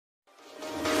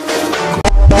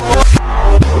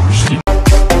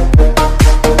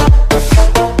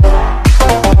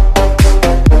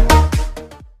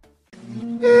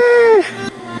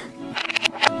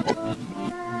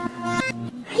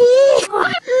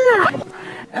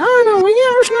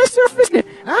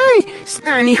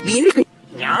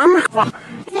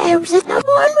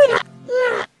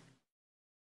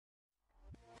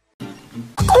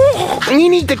You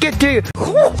need to get to...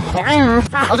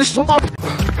 I'll just stop.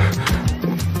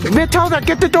 Matilda,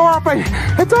 get the door open.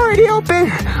 It's already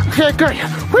open. Okay, good.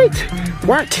 Wait.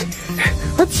 What?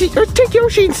 Let's see. Let's take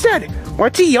Yoshi instead.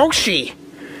 What's a Yoshi?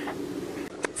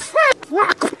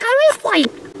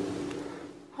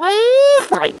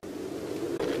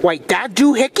 Wait, that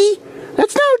doohickey?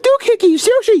 That's not a doohickey, it's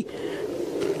Yoshi.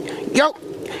 Yo,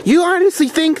 you honestly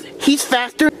think he's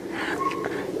faster?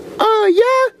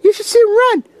 Yeah, you should see him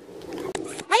run.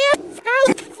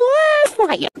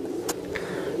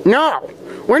 No,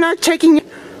 we're not taking...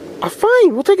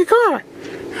 fine, we'll take a car.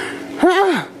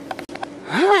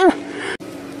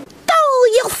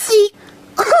 Oh, you'll see.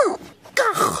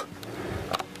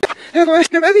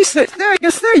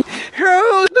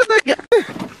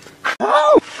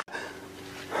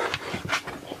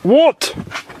 What?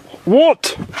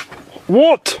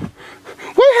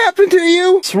 What happened to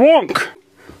you? It's wrong.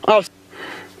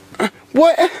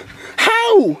 What?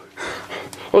 How?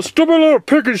 A stupid little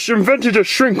piggish invented a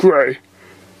shrink ray,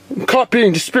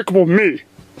 copying Despicable Me.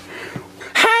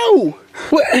 How?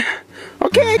 What?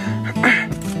 Okay.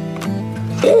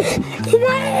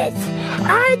 What?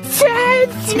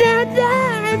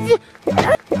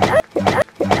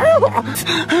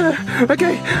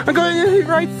 Okay, I'm going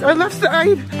right, left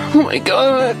side. Oh my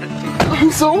god,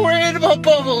 I'm so worried about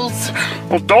Bubbles.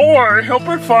 Well, don't worry, he'll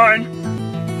be fine.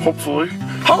 Hopefully.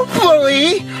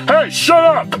 Hopefully? Hey, shut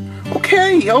up!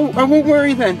 Okay, oh, I won't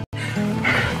worry then.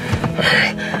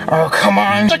 Oh, come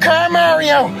on. The car,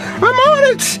 Mario! I'm on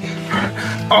it!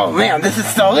 Oh man, this is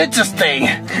so interesting.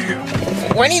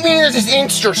 What do you mean this is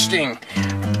interesting?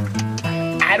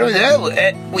 I don't know.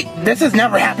 This has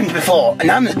never happened before,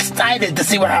 and I'm excited to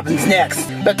see what happens next.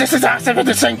 But this is awesome at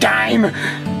the same time.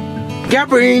 Yeah,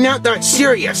 but you're not that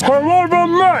serious. Hey, what about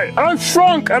me? I'm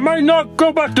shrunk. I might not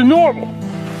go back to normal.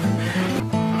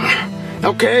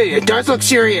 Okay, it does look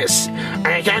serious.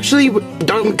 I actually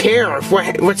don't care if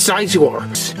what size you are.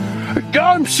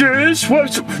 I'm serious.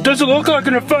 What, does it look like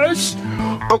in the face?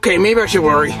 Okay, maybe I should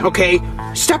worry. Okay,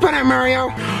 step on it,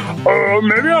 Mario.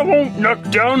 Maybe I won't knock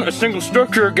down a single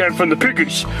structure again from the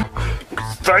piggies.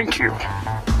 Thank you.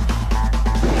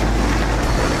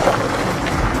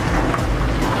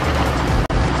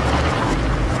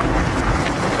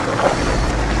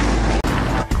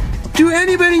 Do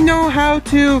anybody know how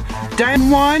to dial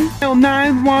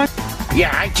 911?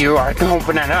 Yeah, I do. I can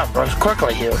open that up real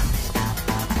quickly here.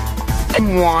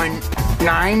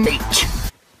 198.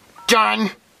 Done.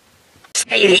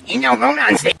 Hey, no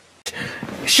nonsense.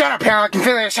 Shut up, Hal. I can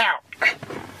figure this out.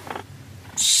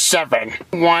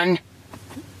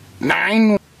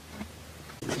 719.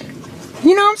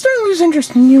 You know, I'm starting to lose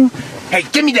interest in you. Hey,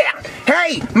 give me that.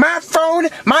 Hey, my phone,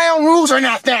 my own rules are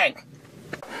nothing.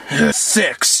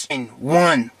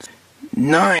 619.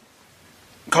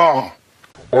 Call.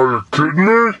 Are you kidding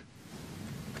me?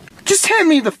 Just hand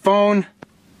me the phone.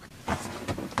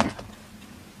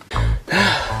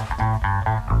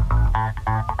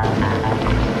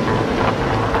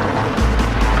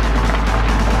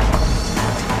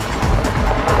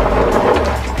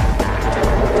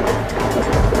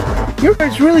 Your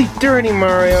car's really dirty,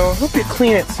 Mario. Hope you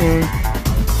clean it soon.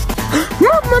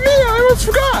 Mamma mia, I almost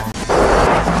forgot!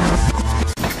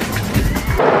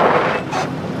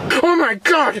 Oh my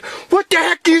god! What the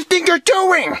heck do you think you're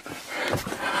doing? I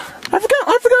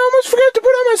almost forgot to put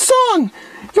on my song!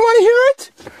 You wanna hear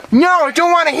it? No, I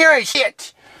don't wanna hear it,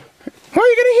 shit! Well,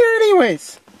 you're gonna hear it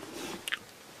anyways.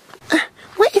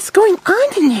 What is going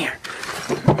on in here?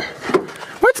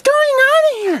 What's going on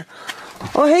in here?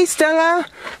 Oh, hey, Stella.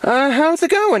 How's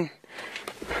it going?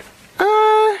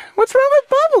 What's wrong with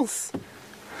Bubbles?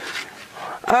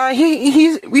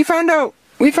 We found out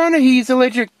he's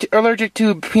allergic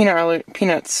to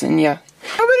peanuts, and yeah.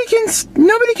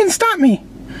 Nobody can stop me.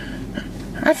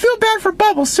 I feel bad for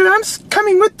Bubbles, so I'm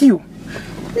coming with you.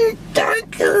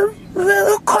 Thank you,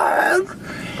 little Cog.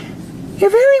 You're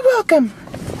very welcome.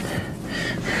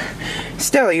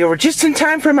 Stella, you were just in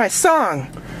time for my song.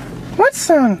 What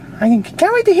song? I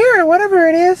can't wait to hear it, whatever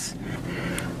it is.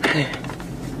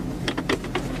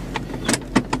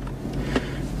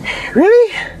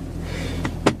 Really?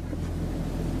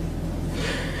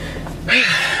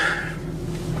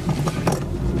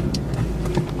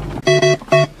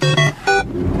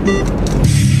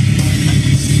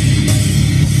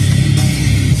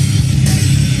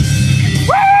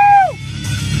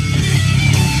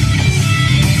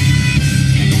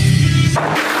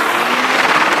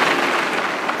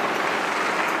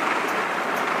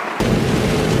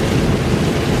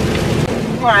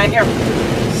 Come on, here.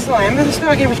 slam. This is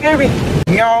not gonna be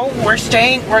everything. No, we're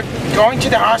going to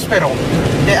the hospital.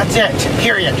 That's it,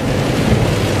 period.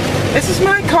 This is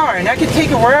my car, and I can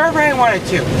take it wherever I wanted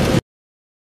to.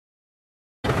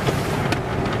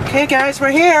 Okay, guys,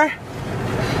 we're here.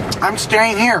 I'm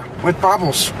staying here with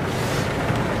Bubbles.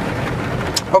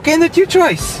 Okay, that's your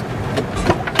choice.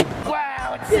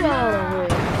 Wow, it's a mall.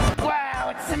 Wow,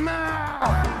 it's a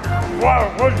mall.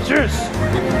 Wow, what's this?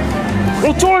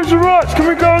 Well, Toys R Us! Can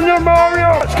we go in there,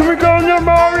 Mario? Can we go in there,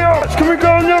 Mario? Can we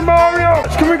go in there, Mario?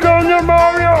 Can we go in there,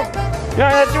 Mario?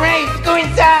 Yeah, that's right. Let's go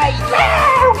inside.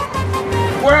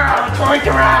 Wow, Toys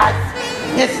R Us.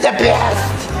 It's the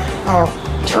best. Oh,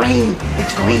 train.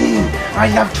 It's green. I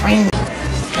love trains.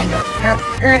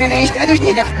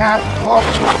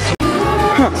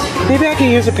 Huh, maybe I can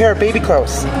use a pair of baby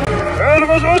clothes.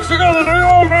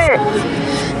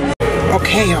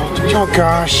 Okay, oh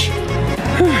gosh.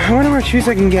 I wonder what shoes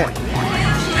I can get.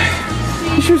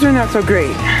 These shoes are not so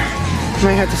great.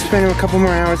 Might have to spend a couple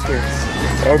more hours here.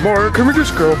 Mario, can we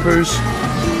just go, please?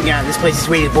 Yeah, this place is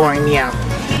really boring me out.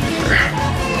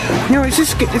 No, it's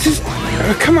just,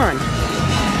 come on.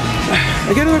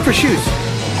 I gotta look for shoes.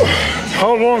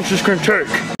 How long is this gonna take?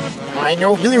 I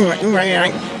know, really,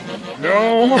 right.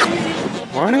 No.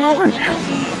 One on one.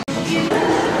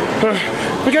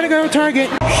 We gotta go to Target.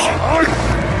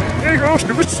 There you go,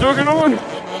 stupid stuck on.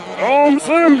 Oh,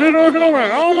 Sam, did I get on?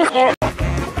 Oh my god.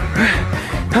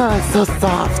 Oh, it's so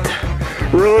soft.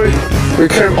 Really? We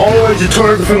came all the way to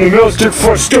Target from the mail stick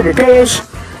for stupid pillows?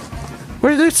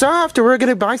 Well, they're soft, or we're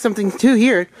gonna buy something too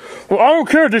here. Well, I don't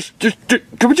care. Just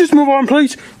can we just move on,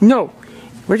 please? No.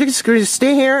 We're just gonna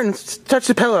stay here and touch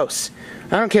the pillows.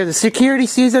 I don't care if the security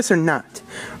sees us or not.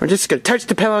 We're just gonna touch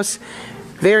the pillows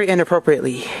very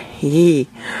inappropriately. Yee.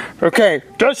 Okay,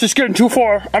 that's just getting too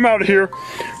far. I'm out of here.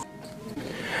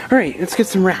 Alright, let's get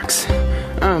some racks.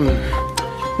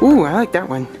 Ooh, I like that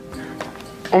one.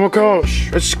 Oh my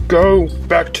gosh, let's go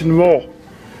back to the mall.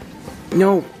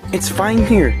 No, it's fine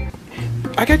here.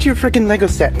 I got you a freaking Lego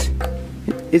set.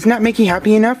 Isn't that make you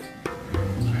happy enough?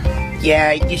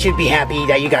 Yeah, you should be happy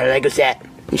that you got a Lego set.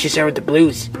 You should start with the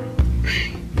blues.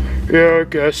 Yeah, I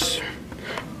guess.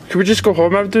 Can we just go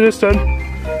home after this then?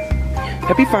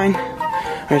 That'd be fine.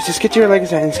 Alright, let's just get your Lego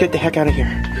set and let's get the heck out of here.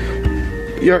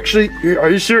 Are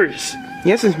you serious?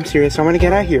 Yes, I'm serious. I want to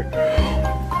get out of here.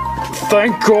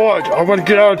 Thank God. I want to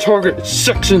get out of Target. It's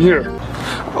 6 in here.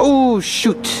 Oh,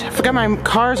 shoot. I forgot my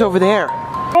car's over there.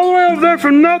 All the way over there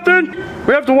for nothing?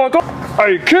 We have to walk up? Are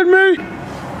you kidding me?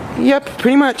 Yep,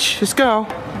 pretty much. Let's go.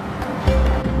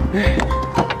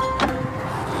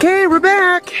 Okay, we're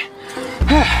back.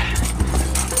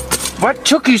 What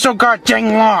took you so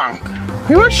goddamn long?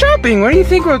 We went shopping. What do you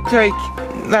think would take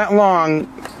that long?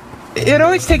 It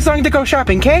always takes long to go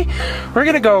shopping, okay? We're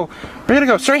gonna go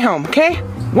straight home, okay?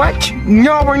 What?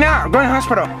 No, we're not. We're going to the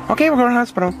hospital. Okay, we're going to the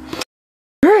hospital.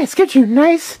 Alright, let's get you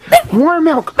nice, warm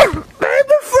milk. Baby,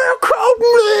 for cold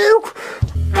milk.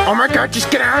 Oh my god, just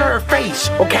get out of her face,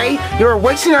 okay? You're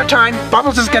wasting our time.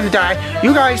 Bubbles is gonna die.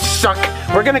 You guys suck.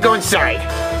 We're gonna go inside.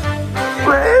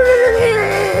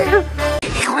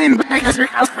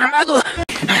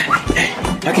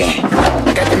 Okay,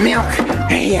 I got the milk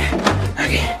right here.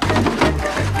 Okay.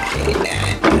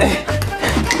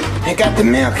 I got the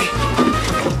milk.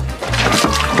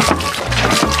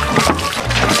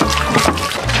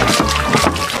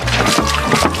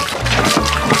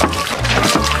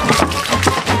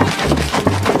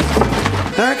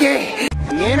 Okay.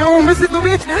 You know, Mr.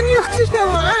 Lubitsch, I knew just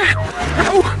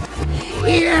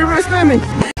yeah, Russ Lemon.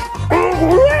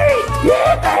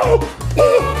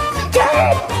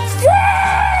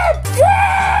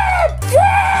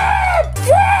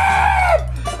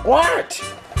 What?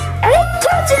 I'm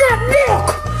touching that milk!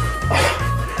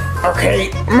 Okay,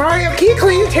 Mario, can you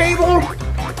clean the table?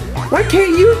 Why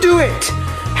can't you do it?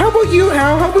 How about you,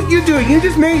 Hal? How about you do it? You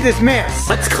just made this mess.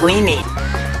 Let's clean it.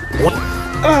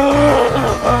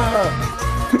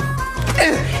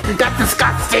 That's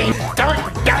disgusting.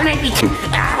 Don't make me.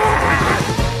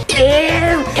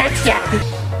 Ew, catch that.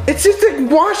 It's just a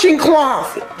washing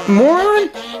cloth, moron.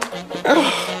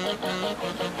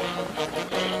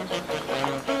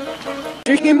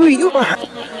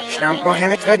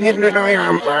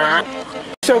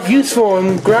 So useful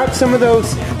and grab some of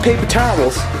those paper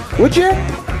towels, would you?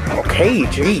 Okay,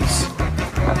 jeez.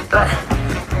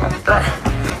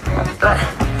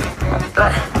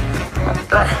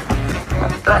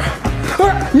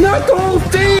 Not the whole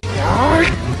thing!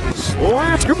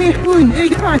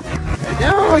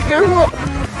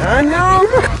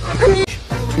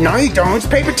 No, you don't. It's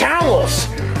paper towels.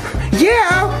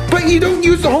 Yeah, but you don't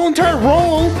use the whole entire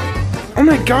roll. Oh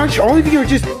my gosh, all of you are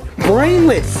just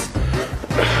brainless.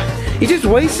 You just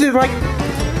wasted like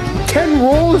 10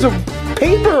 rolls of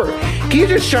paper. Can you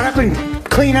just shut up and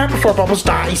clean up before Bubbles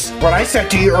dies? What I said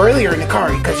to you earlier in the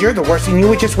car, because you're the worst and you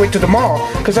would just went to the mall,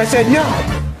 because I said no.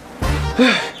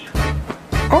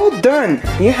 All done.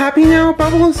 You happy now,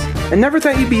 Bubbles? I never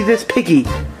thought you'd be this picky.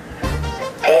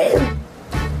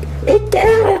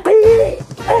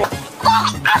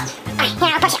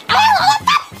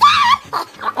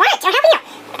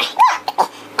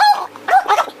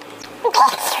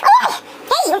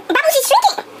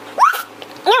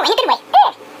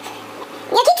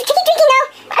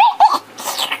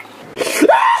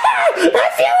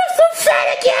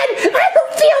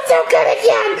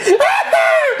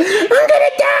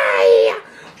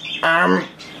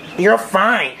 You're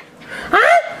fine.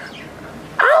 Huh?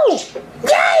 Oh!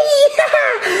 Yay!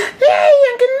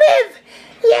 I can live!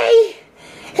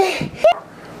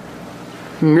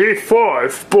 Yay! Me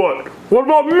 5, but what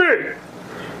about me?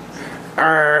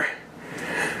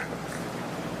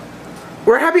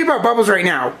 We're happy about Bubbles right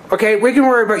now, okay? We can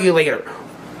worry about you later.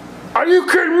 Are you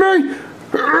kidding me?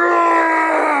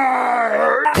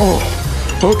 Oh,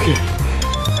 okay.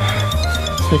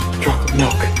 Let's make chocolate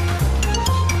milk.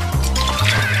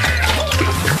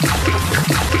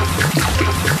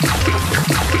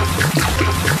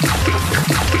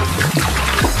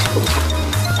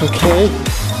 Okay,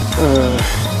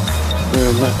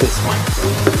 not this one.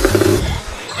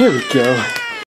 Here we go.